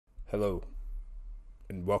Hello,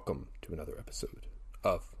 and welcome to another episode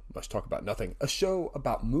of Much Talk About Nothing, a show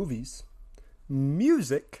about movies,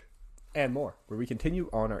 music, and more, where we continue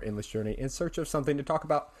on our endless journey in search of something to talk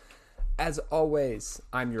about. As always,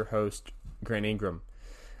 I'm your host, Grant Ingram,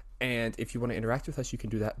 and if you want to interact with us, you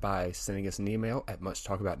can do that by sending us an email at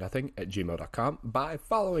muchtalkaboutnothing@gmail.com, by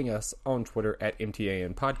following us on Twitter at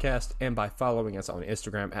MTAN Podcast, and by following us on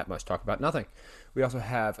Instagram at muchtalkaboutnothing. We also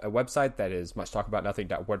have a website that is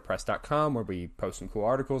muchtalkaboutnothing.wordpress.com, where we post some cool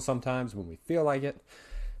articles sometimes when we feel like it.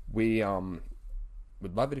 We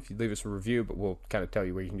would love it if you'd leave us a review, but we'll kind of tell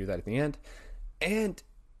you where you can do that at the end. And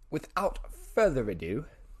without further ado,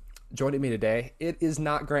 joining me today, it is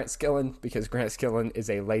not Grant Skillen, because Grant Skillen is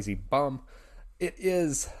a lazy bum. It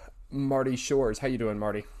is Marty Shores. How you doing,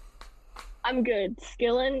 Marty? I'm good.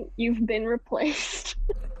 Skillen, you've been replaced.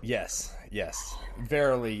 Yes.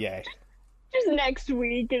 Verily, yay. Just next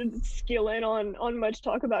week is Skillen on Much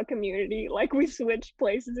Talk About Community. Like, we switched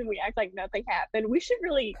places and we act like nothing happened. We should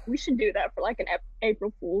do that for like an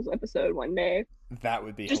April Fool's episode one day. That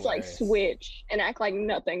would be just hilarious. Like switch and act like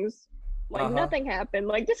nothing happened.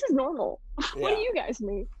 Like, this is normal. What do you guys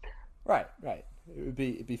mean? Right. It'd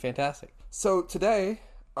be fantastic. So today,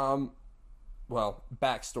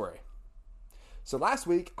 backstory. So last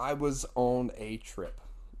week I was on a trip.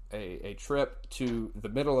 A trip to the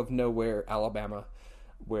middle of nowhere, Alabama,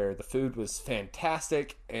 where the food was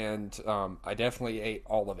fantastic, and I definitely ate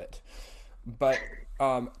all of it. But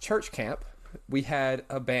church camp, we had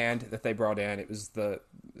a band that they brought in. It was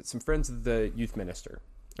some friends of the youth minister,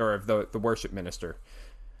 or of the worship minister.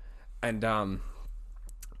 And,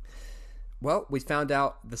 we found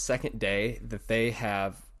out the second day that they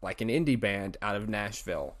have like an indie band out of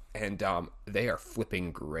Nashville, and they are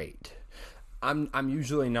flipping great. I'm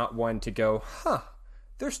usually not one to go,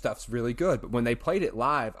 their stuff's really good. But when they played it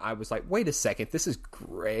live, I was like, wait a second, this is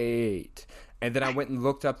great. And then I went and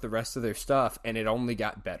looked up the rest of their stuff, and it only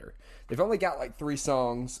got better. They've only got like 3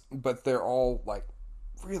 songs, but they're all like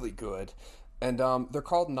really good. And they're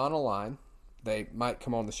called Non-Align. They might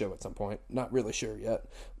come on the show at some point. Not really sure yet.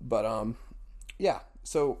 But yeah,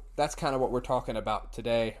 so that's kind of what we're talking about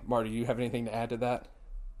today. Marty, do you have anything to add to that?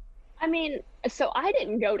 I mean, so I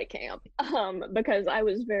didn't go to camp because I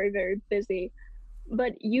was very, very busy.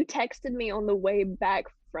 But you texted me on the way back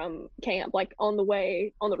from camp, like on the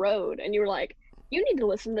way on the road, and you were like, you need to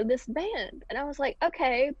listen to this band. And I was like,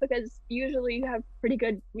 okay, because usually you have pretty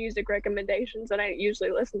good music recommendations, and I usually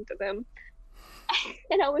listen to them.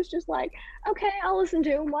 And I was just like, okay, I'll listen to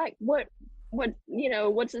them. Like, what's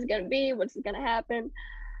this going to be? What's going to happen?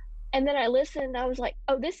 And then I listened, and I was like,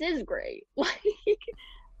 oh, this is great. Like,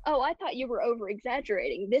 oh, I thought you were over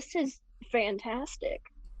exaggerating. This is fantastic.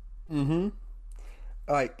 Mm-hmm.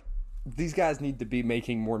 Like, these guys need to be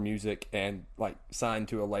making more music and like signed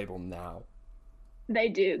to a label now. They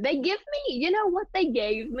do. They give me, you know what they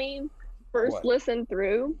gave me first listen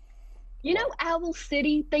through? You know Owl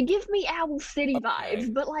City? They give me Owl City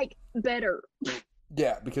vibes, but like better.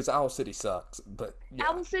 Yeah, because Owl City sucks, but yeah.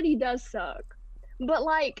 Owl City does suck. But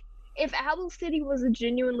like, if Owl City was a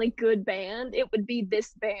genuinely good band, it would be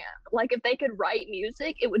this band. Like, if they could write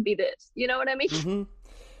music, it would be this. You know what I mean? Mm-hmm.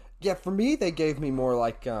 Yeah, for me, they gave me more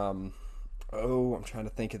like, I'm trying to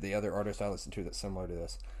think of the other artists I listened to that's similar to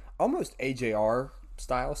this. Almost AJR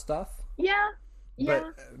style stuff. Yeah. But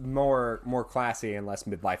more classy and less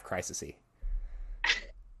midlife crisis-y.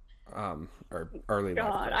 Or early life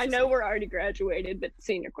crisis-y. I know we're already graduated, but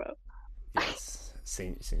senior quote. Yes,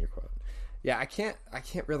 senior quote. Yeah, I can't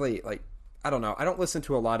really, like, I don't know. I don't listen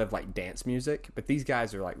to a lot of, like, dance music, but these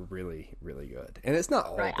guys are, like, really, really good. And it's not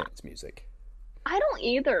all dance music. I don't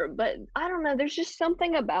either, but I don't know. There's just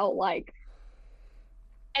something about, like,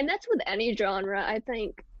 and that's with any genre, I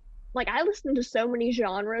think. Like, I listen to so many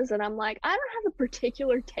genres, and I'm like, I don't have a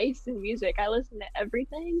particular taste in music. I listen to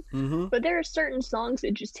everything, but there are certain songs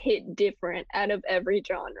that just hit different out of every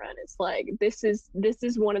genre, and it's like, this is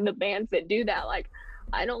one of the bands that do that. Like,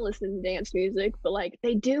 I don't listen to dance music, but like,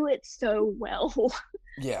 they do it so well.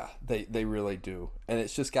 Yeah, they really do, and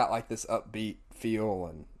it's just got like this upbeat feel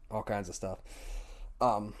and all kinds of stuff.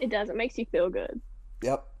 It does. It makes you feel good.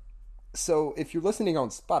 Yep. So if you're listening on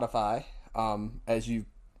Spotify,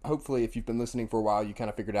 hopefully, if you've been listening for a while, you kind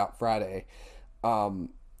of figured out Friday.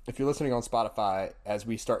 If you're listening on Spotify, as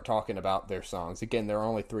we start talking about their songs, again, there are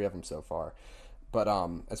only 3 of them so far, but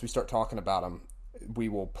as we start talking about them, we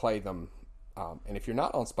will play them. And if you're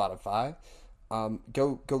not on Spotify,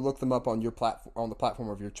 go look them up on your on the platform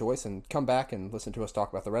of your choice, and come back and listen to us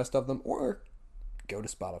talk about the rest of them, or go to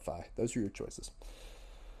Spotify. Those are your choices.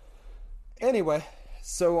 Anyway,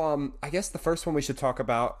 so I guess the first one we should talk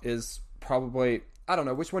about is probably, I don't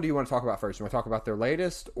know. Which one do you want to talk about first? You want to talk about their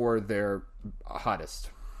latest or their hottest?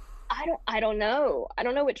 I don't know. I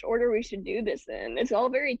don't know which order we should do this in. It's all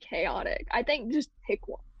very chaotic. I think just pick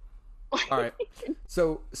one. All right.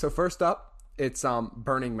 So first up, it's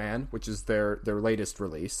Burning Man, which is their latest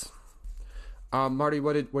release. Marty,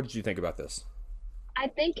 what did you think about this? I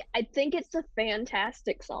think it's a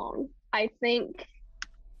fantastic song. I think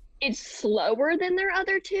it's slower than their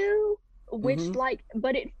other two, which Mm-hmm.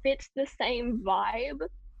 but it fits the same vibe.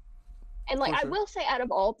 And For I sure. will say, out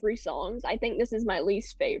of all three songs, I think this is my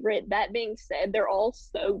least favorite. That being said, they're all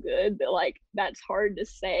so good that that's hard to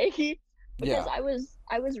say because Yeah, I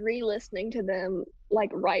was re-listening to them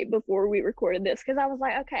right before we recorded this because I was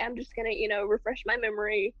like, okay, I'm just gonna refresh my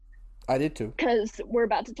memory I did too. because we're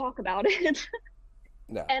about to talk about it.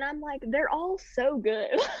 Yeah, And I'm like, they're all so good.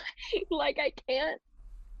 I can't,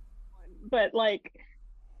 but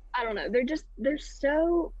I don't know. They're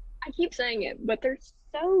so, I keep saying it, but they're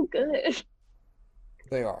so good.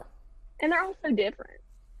 they are. And they're all so different.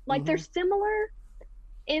 They're Mm-hmm. similar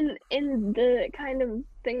in the kind of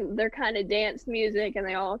thing, they're kind of dance music and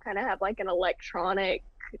they all kind of have an electronic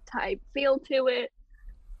type feel to it.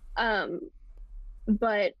 Um,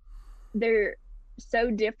 but they're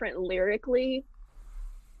so different lyrically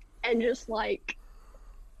and just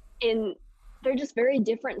in they're just very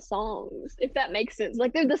different songs, if that makes sense.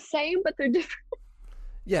 They're the same, but they're different.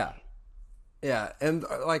 Yeah, yeah, and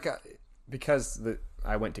because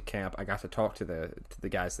I went to camp, I got to talk to the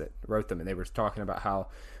guys that wrote them, and they were talking about how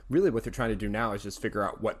really what they're trying to do now is just figure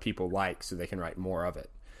out what people like so they can write more of it,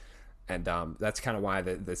 and that's kind of why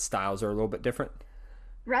the styles are a little bit different.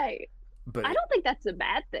 Right. But I don't think that's a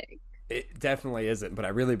bad thing. it definitely isn't. But I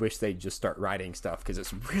really wish they'd just start writing stuff because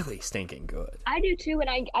it's really stinking good. I do too, and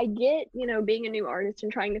I get, being a new artist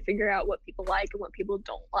and trying to figure out what people like and what people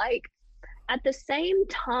don't like. At the same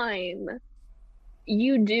time,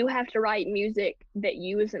 you do have to write music that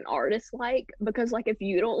you as an artist like, because if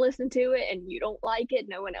you don't listen to it and you don't like it,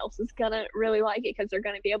 no one else is gonna really like it because they're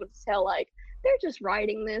gonna be able to tell they're just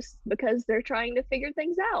writing this because they're trying to figure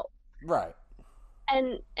things out. Right.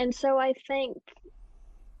 And so I think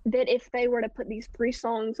that if they were to put these three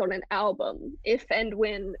songs on an album, if and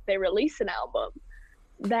when they release an album,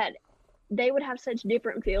 that they would have such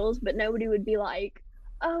different feels, but nobody would be like,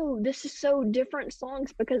 oh, this is so different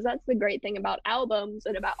songs, because that's the great thing about albums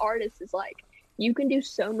and about artists is you can do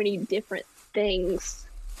so many different things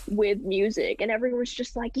with music, and everyone's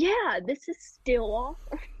just like, yeah, this is still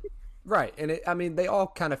awesome. Right, and I mean, they all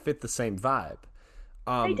kind of fit the same vibe.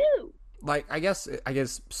 They do. I guess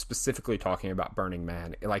specifically talking about Burning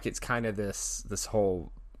Man, it's kind of this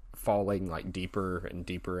whole falling deeper and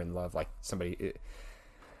deeper in love.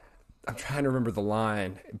 I'm trying to remember the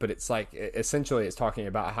line, but it's essentially it's talking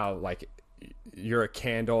about how you're a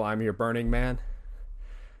candle, I'm your burning man.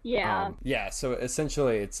 Yeah. Yeah. So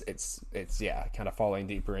essentially, it's yeah, kind of falling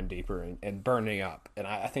deeper and deeper and burning up, and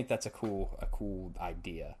I think that's a cool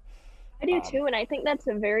idea. I do too, and I think that's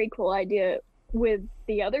a very cool idea with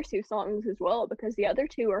the other two songs as well, because the other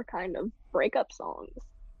two are kind of breakup songs,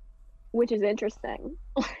 which is interesting.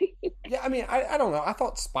 Yeah, I mean, I don't know. I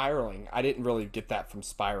thought Spiraling. I didn't really get that from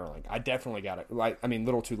Spiraling. I definitely got it. I mean,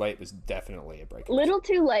 Little Too Late was definitely a breakup song. Little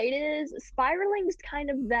Too Late is Spiraling's kind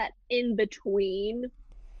of that in between.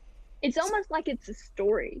 It's almost like it's a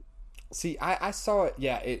story. See, I saw it.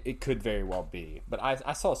 Yeah, it could very well be, but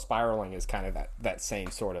I saw Spiraling as kind of that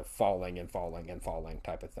same sort of falling and falling and falling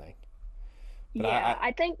type of thing. But Yeah,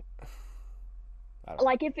 I think I don't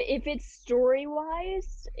know. if it's story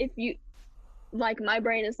wise, if you my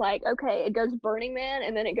brain is okay, it goes Burning Man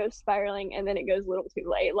and then it goes Spiraling and then it goes Little Too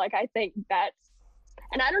Late. I think that's,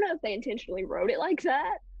 and I don't know if they intentionally wrote it like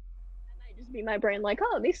that. It might just be my brain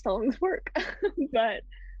oh, these songs work. But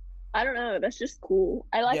I don't know, that's just cool.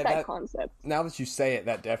 I like Yeah, that that concept. now that you say it,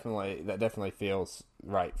 that definitely feels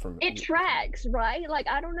right from It tracks, right?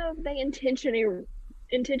 I don't know if they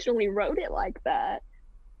intentionally wrote it like that,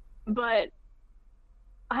 but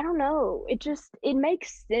I don't know. It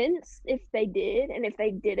makes sense if they did, and if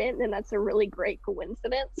they didn't, then that's a really great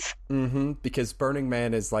coincidence. because Burning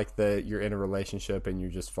Man is you're in a relationship and you're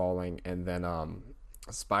just falling, and then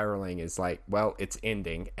Spiraling is well, it's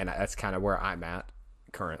ending, and that's kind of where I'm at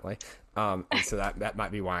currently. And so that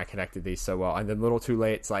might be why I connected these so well. And then Little Too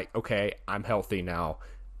Late, it's okay, I'm healthy now,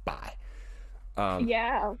 bye.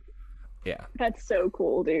 Yeah, Yeah. that's so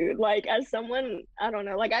cool, dude. As someone, I don't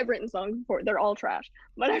know, I've written songs before, they're all trash,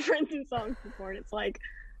 but I've written songs before, and it's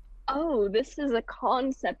oh, this is a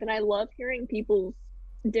concept, and I love hearing people's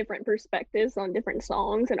different perspectives on different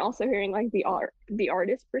songs, and also hearing the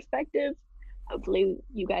artist perspective. Hopefully,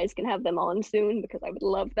 you guys can have them on soon because I would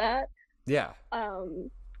love that. Yeah.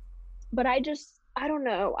 But I don't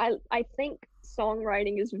know. I think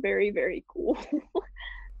songwriting is very, very cool.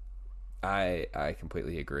 I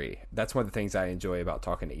completely agree. That's one of the things I enjoy about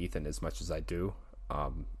talking to Ethan as much as I do.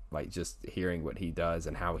 Like just hearing what he does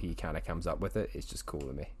and how he kind of comes up with it. It's just cool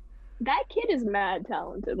to me. That kid is mad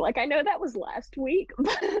talented. Like I know that was last week,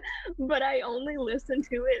 but I only listened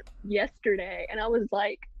to it yesterday and I was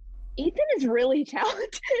like, Ethan is really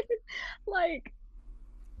talented. Like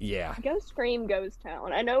Yeah. Go Scream Ghost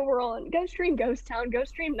Town. I know we're on Go Stream Ghost Town, Go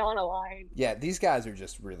Stream Non-Aligned. Yeah, these guys are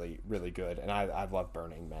just really, really good, and I love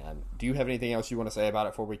Burning Man. Do you have anything else you want to say about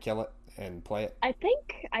it before we kill it and play it? I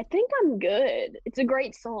think I'm good. It's a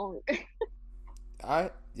great song.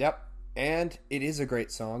 Yep, and it is a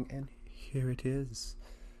great song, and here it is.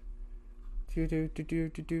 Do do do do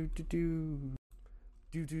do do do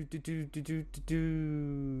do do do do do do do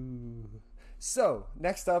do. So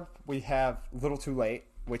next up we have Little Too Late,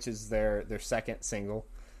 which is their second single.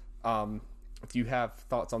 Do you have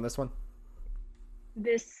thoughts on this one?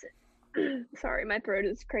 This sorry, my throat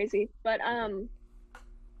is crazy. But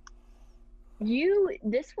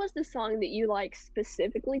this was the song that you like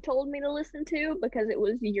specifically told me to listen to because it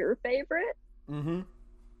was your favorite. Mm-hmm.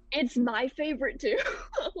 It's my favorite too.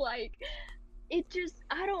 Like it just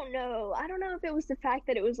I don't know. I don't know if it was the fact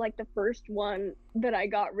that it was like the first one that I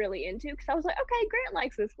got really into because I was like, okay, Grant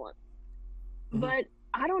likes this one. Mm-hmm. But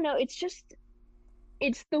I don't know,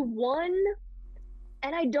 it's the one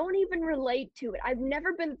and I don't even relate to it. I've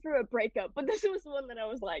never been through a breakup, but this was one that I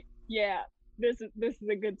was like, yeah, this is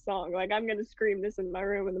a good song. Like I'm gonna scream this in my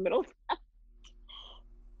room in the middle.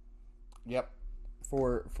 Yep,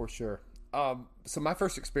 for sure. So my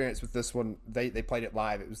first experience with this one, they played it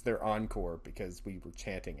live. It was their encore because we were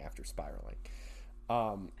chanting after spiraling.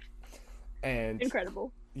 And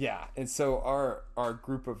Incredible. yeah, and so our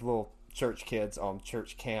group of little church kids on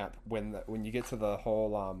church camp, when you get to the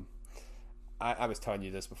whole I was telling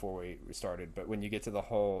you this before we started, but when you get to the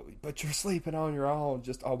whole but you're sleeping on your own,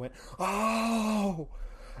 just all went oh,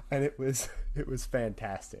 and it was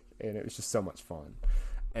fantastic, and it was just so much fun.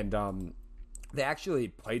 And they actually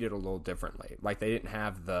played it a little differently. Like they didn't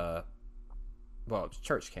have it was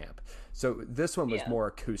church camp, so this one was more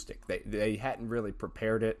acoustic. They hadn't really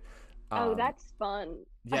prepared it. Oh, that's fun.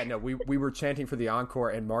 Yeah, no, we were chanting for the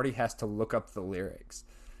encore, and Marty has to look up the lyrics.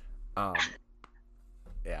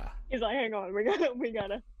 Yeah. He's like, hang on, we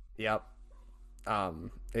gotta. Yep.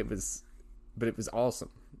 It was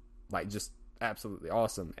awesome, like just absolutely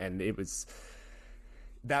awesome, and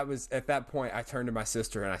that was at that point I turned to my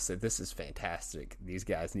sister and I said, "This is fantastic. These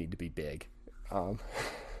guys need to be big."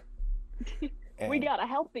 We gotta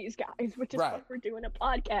help these guys, which is why we're doing a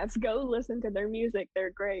podcast. Go listen to their music;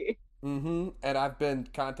 they're great. Mm-hmm. And I've been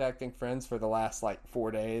contacting friends for the last 4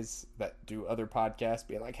 days that do other podcasts,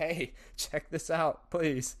 being like, "Hey, check this out,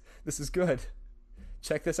 please. This is good.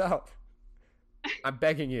 Check this out. I'm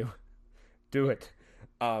begging you, do it."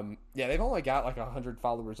 Yeah, they've only got 100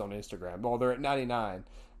 followers on Instagram. Well, they're at 99,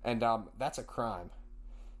 and that's a crime.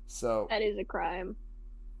 So that is a crime.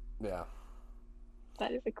 Yeah,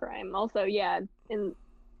 that is a crime. Also, yeah, in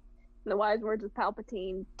the wise words of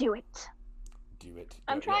Palpatine, do it. Do it.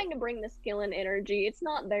 I'm trying to bring the skill and energy. It's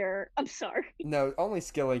not there. I'm sorry. No, only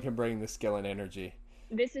Skilling can bring the skill and energy.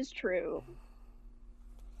 This is true.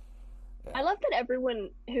 Yeah. I love that everyone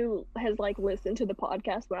who has listened to the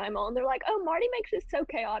podcast when I'm on, they're like, "Oh, Marty makes this so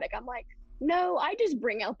chaotic." I'm like, "No, I just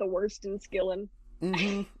bring out the worst in Skilling."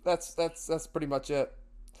 Mm-hmm. That's pretty much it.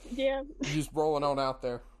 Yeah. You're just rolling on out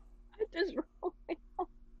there. Just rolling on.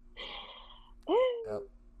 Yep.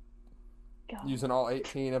 God. Using all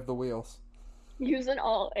 18 of the wheels. Using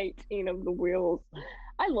all 18 of the wheels.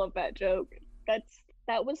 I love that joke.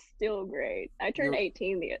 That was still great. I turned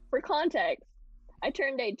 18 for context. I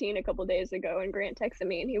turned 18 a couple days ago, and Grant texted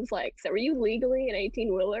me, and he was like, "So are you legally an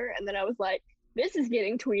 18-wheeler?" And then I was like, "This is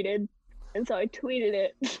getting tweeted." And so I tweeted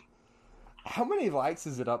it. How many likes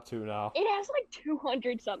is it up to now? It has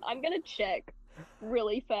 200 something. I'm going to check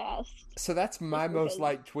really fast. So that's my most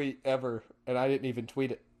liked tweet ever, and I didn't even tweet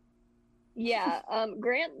it. Yeah,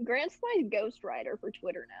 Grant's my ghostwriter for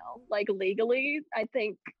Twitter now. Legally, I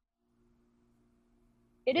think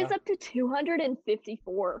it is up to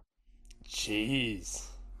 254. Jeez.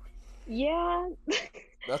 Yeah.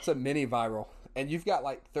 That's a mini viral. And you've got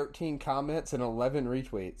 13 comments and 11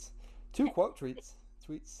 retweets. 2 quote tweets.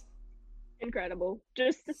 Incredible.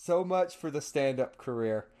 Just so much for the stand-up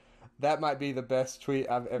career. That might be the best tweet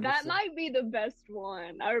I've ever seen. That might be the best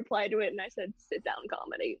one. I replied to it and I said, "Sit down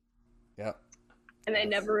comedy." Yep. And they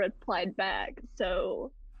never replied back.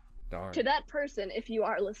 So darn. To that person, if you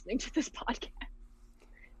are listening to this podcast,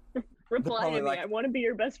 Reply to me. like, I want to be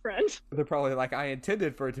your best friend. they're probably like, I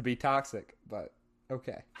intended for it to be toxic, but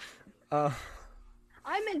okay. I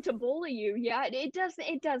meant to bully you. Yeah,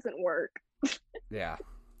 it doesn't work. Yeah.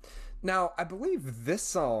 Now, I believe this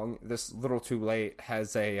song, this Little Too Late,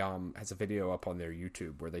 has a video up on their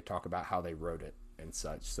YouTube where they talk about how they wrote it and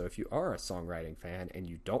such. So if you are a songwriting fan and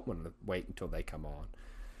you don't want to wait until they come on,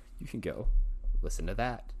 you can go listen to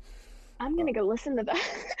that. I'm gonna go listen to that.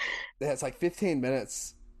 Yeah, it's like 15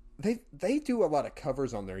 minutes. They do a lot of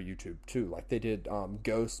covers on their YouTube too. Like they did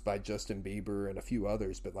Ghost by Justin Bieber and a few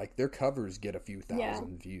others, but like their covers get a few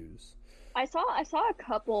thousand views. I saw a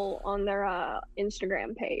couple on their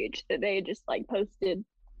Instagram page that they just like posted,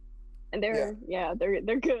 and they're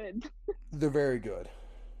good. They're very good.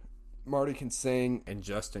 Marty can sing and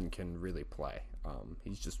Justin can really play.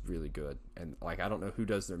 He's just really good. And like I don't know who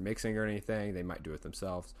does their mixing or anything. They might do it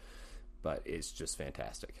themselves, but it's just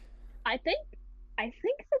fantastic. I think that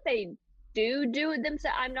they do it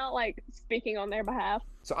themselves. I'm not like speaking on their behalf.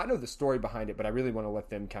 So I know the story behind it, but I really want to let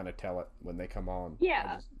them kind of tell it when they come on.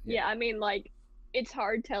 Yeah. I mean, like, it's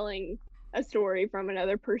hard telling a story from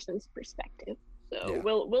another person's perspective. So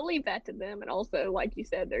we'll leave that to them. And also, like you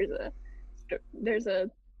said, there's a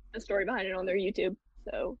story behind it on their YouTube.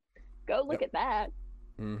 So go look at that.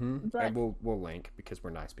 Mm-hmm. But and we'll link because we're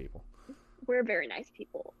nice people. We're very nice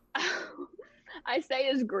people. I say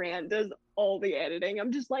as Grant does all the editing.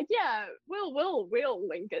 I'm just like, yeah, we'll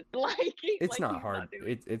link it. Like it's not hard.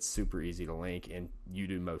 It's super easy to link, and you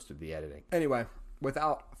do most of the editing. Anyway,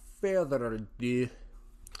 without further ado,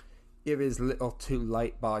 it is Little Too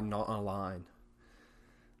Late by Not Align.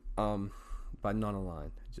 By Not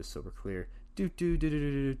Align, just so we're clear. Not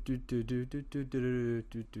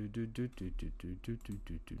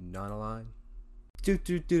Align. Not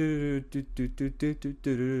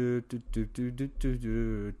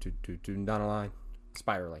Align.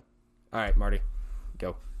 Spiraling. All right, Marty,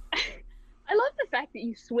 go. I love the fact that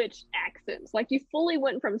you switched accents. Like you fully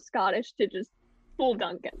went from Scottish to just full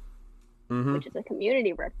Duncan, which is a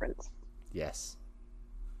Community reference. Yes.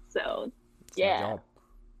 So, it's my job.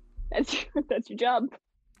 That's your job.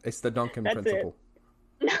 It's the Duncan principle.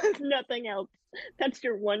 Nothing else. That's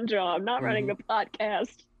your one job. Not running a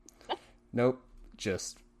podcast. Nope.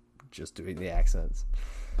 Just doing the accents.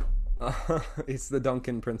 It's the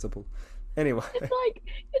Duncan principle. Anyway. It's like,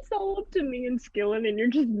 it's all up to me and Skillen, and you're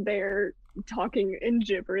just there talking in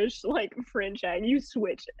gibberish, like French, and you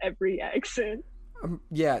switch every accent.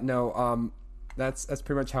 That's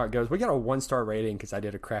pretty much how it goes. We got a 1-star rating because I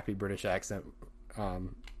did a crappy British accent.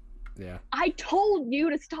 Yeah. I told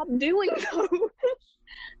you to stop doing those.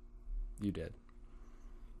 You did.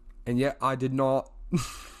 And yet I did not.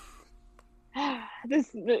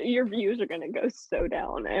 Your views are gonna go so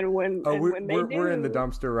down, and when we're in the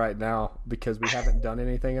dumpster right now because we haven't done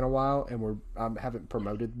anything in a while, and we haven't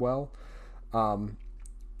promoted well. We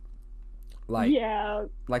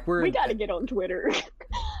gotta get on Twitter.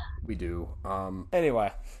 We do.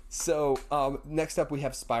 Anyway, so next up we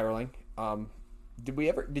have Spiraling.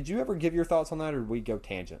 Did you ever give your thoughts on that, or did we go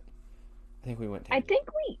tangent? I think we went tangent.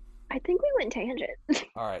 I think we went tangent.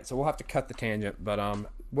 All right, so we'll have to cut the tangent, but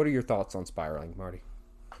what are your thoughts on Spiraling, Marty?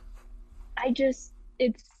 It's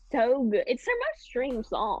so good. It's their most streamed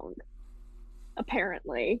song,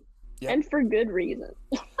 apparently, and for good reason.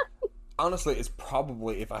 Honestly, it's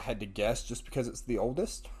probably, if I had to guess, just because it's the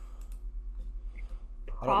oldest.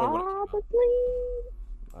 Probably.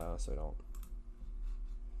 I honestly don't.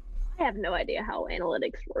 I have no idea how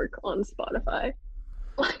analytics work on Spotify.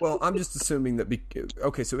 Well, I'm just assuming that.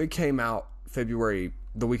 So it came out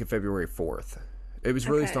the week of February 4th. It was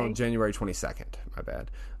released on January 22nd. My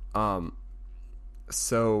bad.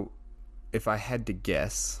 So if I had to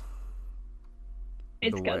guess,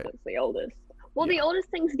 it's because it's the oldest. Well, the oldest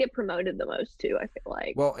things get promoted the most too, I feel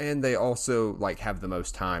like. Well, and they also like have the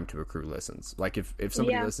most time to accrue listens. Like if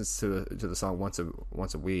somebody listens to the song once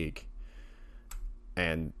a week,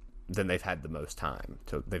 and then they've had the most time.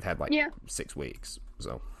 So they've had 6 weeks.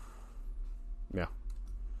 So yeah.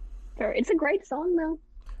 Fair. It's a great song though.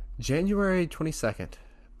 January 22nd,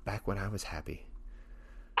 back when I was happy.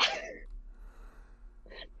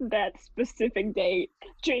 That specific date,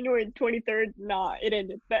 January 23rd. Nah, it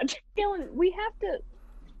ended. That Dylan,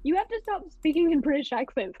 you have to stop speaking in British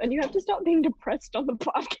accents, and you have to stop being depressed on the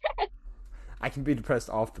podcast. I can be depressed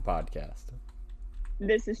off the podcast.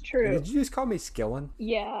 This is true. Did you just call me Skillen?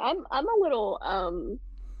 Yeah, I'm a little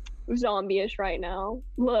zombie-ish right now.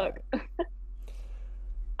 Look,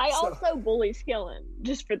 I also bully Skillen,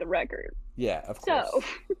 just for the record. Yeah, of course. So.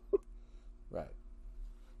 Right.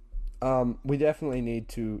 We definitely need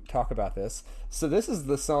to talk about this. So this is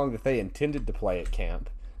the song that they intended to play at camp,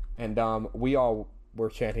 And we all were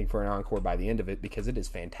chanting for an encore by the end of it because it is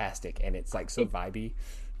fantastic and it's like so vibey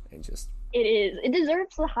and just. It is. It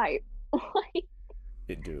deserves the hype. Like,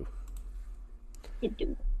 It do. it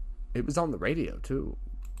do. It was on the radio too.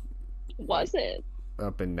 Was it?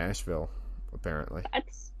 Up in Nashville, apparently.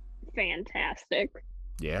 That's fantastic.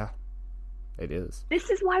 Yeah, it is. This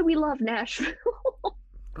is why we love Nashville.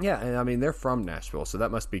 Yeah, and I mean they're from Nashville, so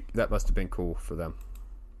that must have been cool for them.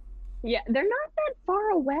 Yeah, they're not that far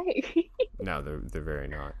away. No, they're very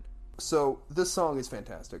not. So this song is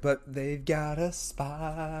fantastic. But they've got us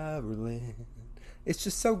spiraling. It's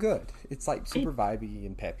just so good. It's like super vibey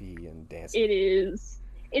and peppy and dancey. It is.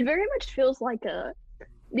 It very much feels like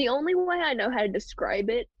the only way I know how to describe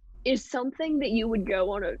it is something that you would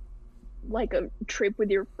go on a trip with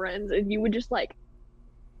your friends and you would just like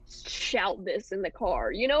shout this in the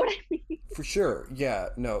car. You know what I mean? For sure. Yeah.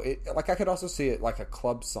 No, I could also see it like a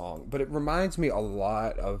club song, but it reminds me a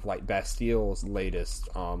lot of like Bastille's latest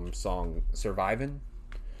song Survivin'.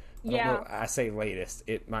 I don't know, I say latest.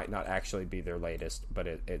 It might not actually be their latest, but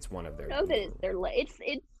it's one of their. No, that is their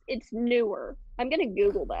it's newer. I'm gonna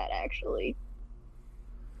Google that actually.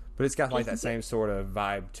 But it's got like that same sort of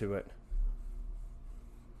vibe to it.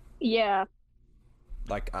 Yeah.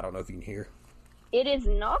 Like, I don't know if you can hear. It is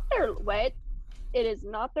not their It is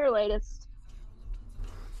not their latest.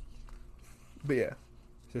 But yeah,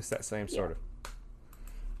 just that same sort of.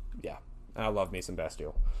 Yeah, I love me some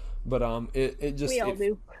Bastille, but it just we all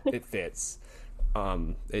do. It fits.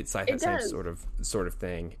 It's like that same sort of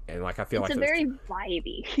thing, and like I feel it's like a very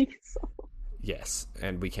vibey song. Yes,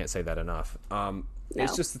 and we can't say that enough. No.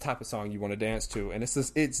 It's just the type of song you want to dance to, and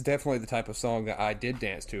it's definitely the type of song that I did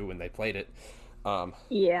dance to when they played it.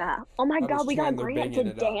 Yeah. Oh my God, we got Grant to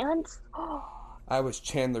dance. I was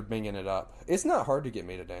Chandler Binging it up. It's not hard to get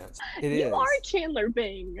me to dance. You are Chandler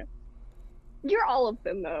Bing. You're all of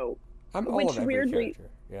them though. I'm all of every character.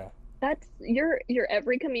 Yeah. That's you're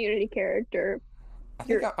every Community character.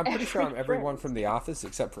 I'm pretty sure I'm everyone from The Office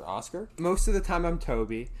except for Oscar. Most of the time I'm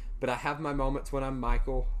Toby, but I have my moments when I'm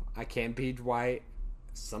Michael. I can be Dwight.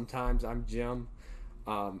 Sometimes I'm Jim.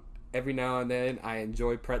 Every now and then I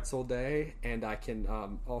enjoy Pretzel Day, and I can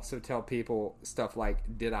also tell people stuff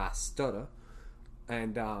like, did I stutter?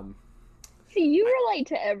 And see, you relate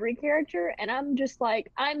to every character, and I'm just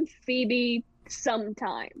like, I'm Phoebe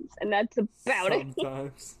sometimes, and that's about it.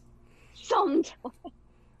 Sometimes.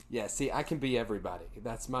 Yeah, see, I can be everybody.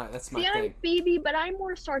 That's my thing. I'm Phoebe, but I'm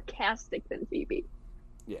more sarcastic than Phoebe.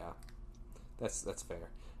 Yeah, that's fair.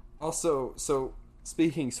 Also, so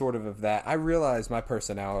speaking sort of that, I realized my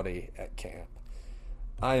personality at camp.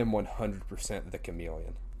 I am 100% the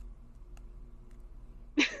chameleon.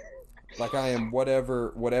 Like I am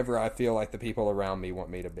whatever I feel like the people around me want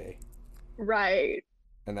me to be. Right.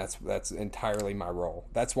 And that's entirely my role.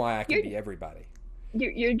 That's why I can be everybody.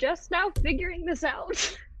 You're just now figuring this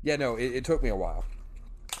out. Yeah, no, it took me a while.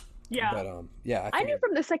 Yeah. But yeah, I knew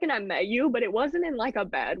from the second I met you, but it wasn't in like a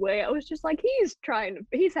bad way. I was just like, he's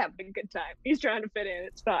having a good time. He's trying to fit in.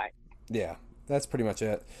 It's fine. Yeah, that's pretty much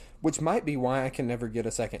it. Which might be why I can never get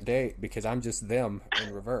a second date, because I'm just them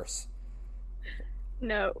in reverse.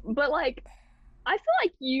 No, but like, I feel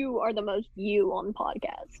like you are the most you on the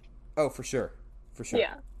podcast. Oh, for sure. For sure.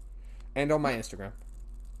 Yeah. And on my Instagram.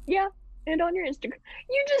 Yeah, and on your Instagram.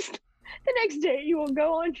 You just, the next day you will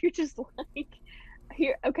go on, you're just like,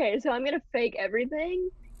 here, okay, so I'm going to fake everything.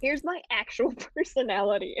 Here's my actual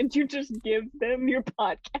personality. And you just give them your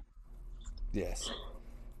podcast. Yes.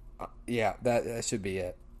 Yeah, that should be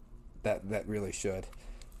it. That really should.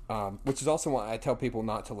 Which is also why I tell people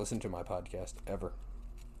not to listen to my podcast, ever.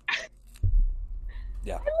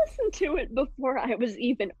 Yeah. I listened to it before I was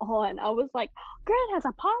even on. I was like, Grant has a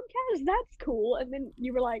podcast? That's cool. And then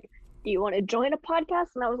you were like, do you want to join a podcast?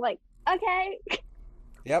 And I was like, okay.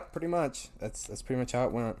 Yep, pretty much. That's pretty much how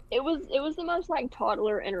it went. It was the most like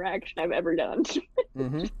toddler interaction I've ever done.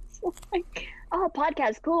 Mm-hmm. Like, oh,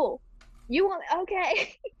 podcast, cool. You want,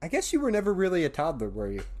 okay. I guess you were never really a toddler,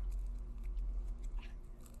 were you?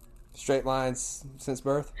 Straight lines since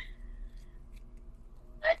birth?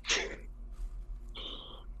 What?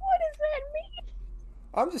 What does that mean?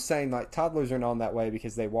 I'm just saying, like, toddlers are known that way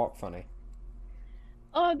because they walk funny.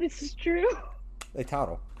 Oh, this is true. They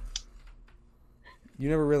toddle. You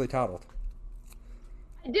never really toddled.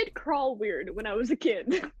 I did crawl weird when I was a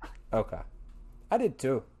kid. Okay. I did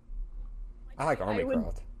too. I like army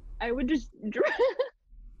crawled. I would just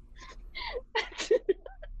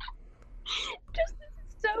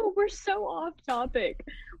we're so off topic.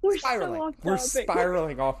 We're spiraling. so off topic. We're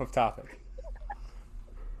spiraling off of topic.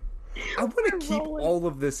 I want to keep all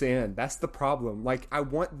of this in. That's the problem. Like, I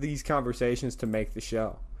want these conversations to make the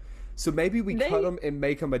show. So maybe we They- cut them and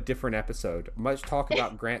make them a different episode. Much talk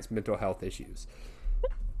about Grant's mental health issues.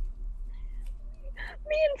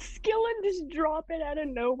 Me and Skillen just drop it out of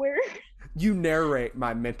nowhere. You narrate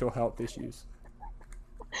my mental health issues.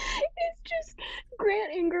 It's just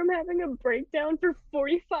Grant Ingram having a breakdown for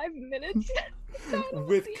 45 minutes.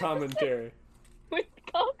 With commentary. With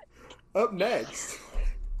comment. Up next.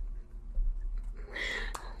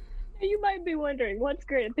 You might be wondering, what's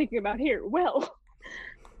Grant thinking about here? Well,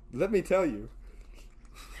 Let me tell you.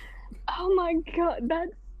 oh my god,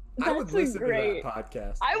 I would that's listen great. to that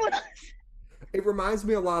podcast. I would. It reminds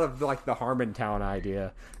me a lot of like the Harmontown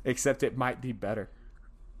idea, except it might be better.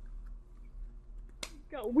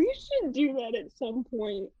 Go. We should do that at some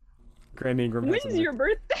point. Grant Ingram has When's your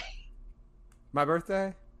birthday? My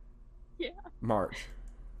birthday? Yeah. March.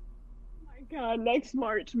 My god, next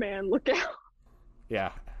March, man. Look out.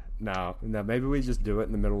 Yeah. No, maybe we just do it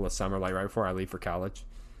in the middle of summer, like right before I leave for college.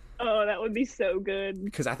 Oh, that would be so good.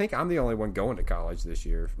 Because I think I'm the only one going to college this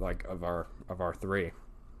year, like of our three.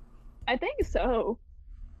 I think so.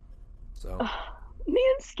 So Me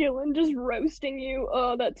and Skillen just roasting you.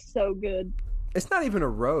 Oh, that's so good. it's not even a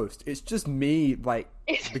roast. It's just me like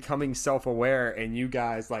becoming self-aware and you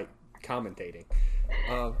guys like commentating.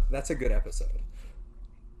 That's a good episode.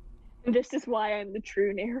 This is why I'm the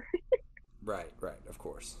true narrator. Right. Of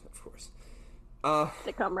course.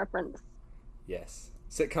 Sitcom reference. Yes.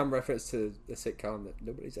 Sitcom reference to a sitcom that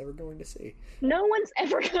nobody's ever going to see. No one's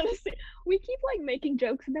ever gonna see. We keep like making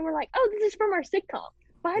jokes, and then we're like, "Oh, this is from our sitcom."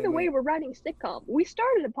 By the way, we're writing sitcom. We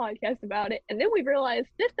started a podcast about it, and then we realized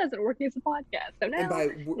this doesn't work as a podcast. So now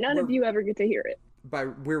none of you ever get to hear it. By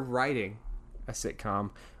we're writing a sitcom,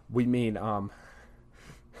 we mean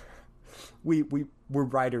we're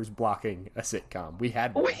writers blocking a sitcom. We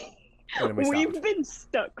had one. And then we We've been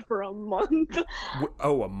stuck for a month. a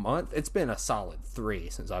month? It's been a solid 3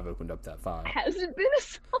 since I've opened up that file. Has it been a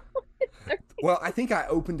solid 30? Well, I think I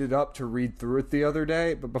opened it up to read through it the other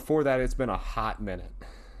day, but before that, it's been a hot minute.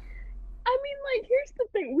 I mean, like, here's the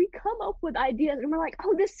thing: we come up with ideas, and we're like,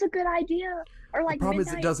 "Oh, this is a good idea," or like, The problem is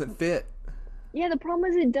Midnight. it doesn't fit. Yeah, the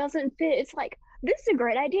problem is it doesn't fit. It's like, this is a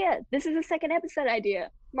great idea. This is a second episode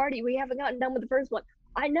idea. Marty, we haven't gotten done with the first one.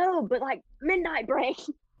 I know, but like, midnight brain.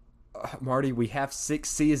 Marty, we have 6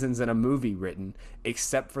 seasons and a movie written,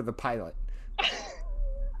 except for the pilot.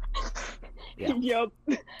 Yeah. Yep.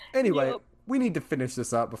 Anyway, Yep. we need to finish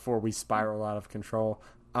this up before we spiral out of control.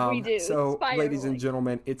 We do. So, ladies Spiraling. and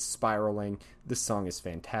gentlemen, it's spiraling. This song is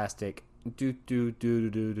fantastic. Do do do do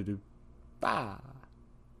do do do. Bah.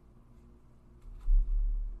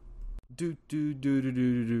 Do do do do do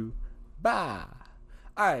do do. Bah.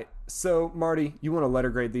 All right. So, Marty, you want to letter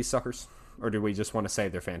grade these suckers, or do we just want to say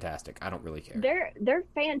they're fantastic? I don't really care. They're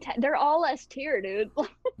fantastic. They're all S tier, dude.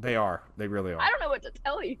 They are. They really I are. don't know what to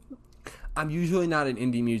tell you. I'm usually not an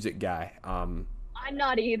indie music guy. I'm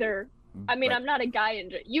not either. I mean, But- I'm not a guy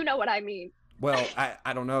in. You know what I mean. Well,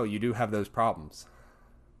 I don't know. You do have those problems.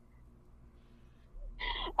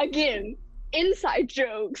 Again, inside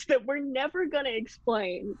jokes that we're never gonna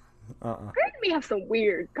explain. Grant and me have some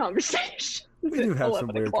weird conversations. We do at have some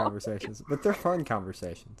 11 weird o'clock. conversations, but they're fun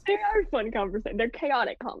conversations, They are fun conversations. They're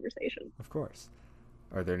chaotic conversations. of course.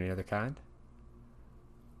 Are there any other kind?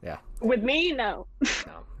 Yeah. With me, no.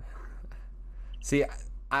 No. See,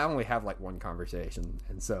 I only have like one conversation,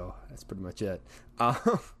 and so that's pretty much it.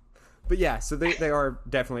 But yeah, so they are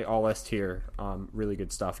definitely all S tier. Really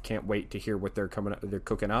good stuff. Can't wait to hear what they're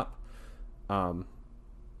cooking up.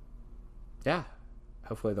 Yeah,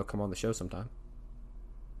 hopefully they'll come on the show sometime.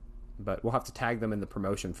 But we'll have to tag them in the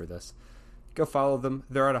promotion for this. Go follow them.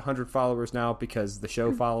 They're at 100 followers now because the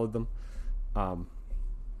show followed them.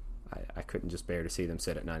 I couldn't just bear to see them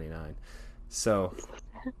sit at 99. So,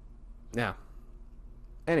 yeah.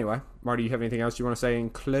 Anyway, Marty, you have anything else you want to say in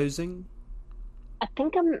closing? I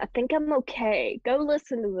think I'm okay. Go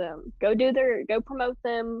listen to them. Go promote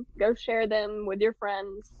them. Go share them with your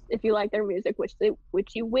friends if you like their music, which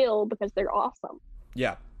you will because they're awesome.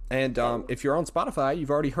 Yeah. And if you're on Spotify,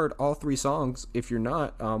 you've already heard all 3 songs. If you're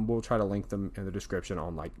not, we'll try to link them in the description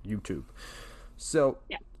on like YouTube. So,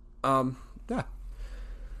 yeah.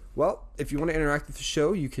 Well, if you want to interact with the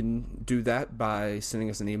show, you can do that by sending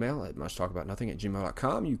us an email at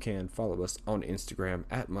muchtalkaboutnothing@gmail.com. You can follow us on Instagram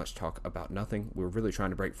at muchtalkaboutnothing. We're really trying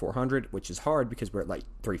to break 400, which is hard because we're at like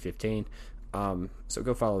 315. So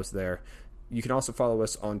go follow us there. You can also follow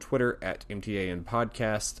us on Twitter at MTAN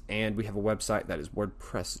Podcast, and we have a website that is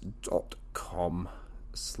wordpress.com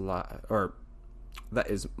or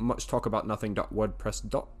that is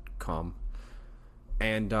muchtalkaboutnothing.wordpress.com.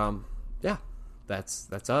 And yeah,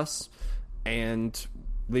 that's us. And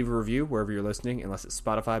leave a review wherever you're listening, unless it's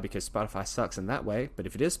Spotify, because Spotify sucks in that way. But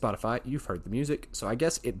if it is Spotify, you've heard the music, so I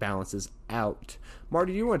guess it balances out.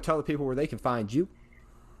 Marty, do you want to tell the people where they can find you?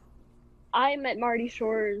 I'm at Marty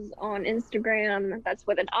Shores on Instagram. That's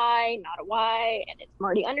with an I, not a Y, and it's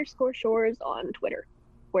Marty_Shores on Twitter,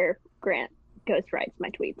 where Grant ghostwrites my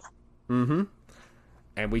tweets. Mm-hmm.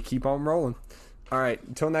 And we keep on rolling. All right,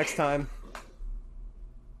 until next time,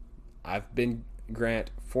 I've been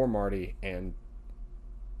Grant for Marty, and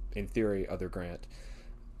in theory, other Grant,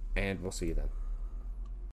 and we'll see you then.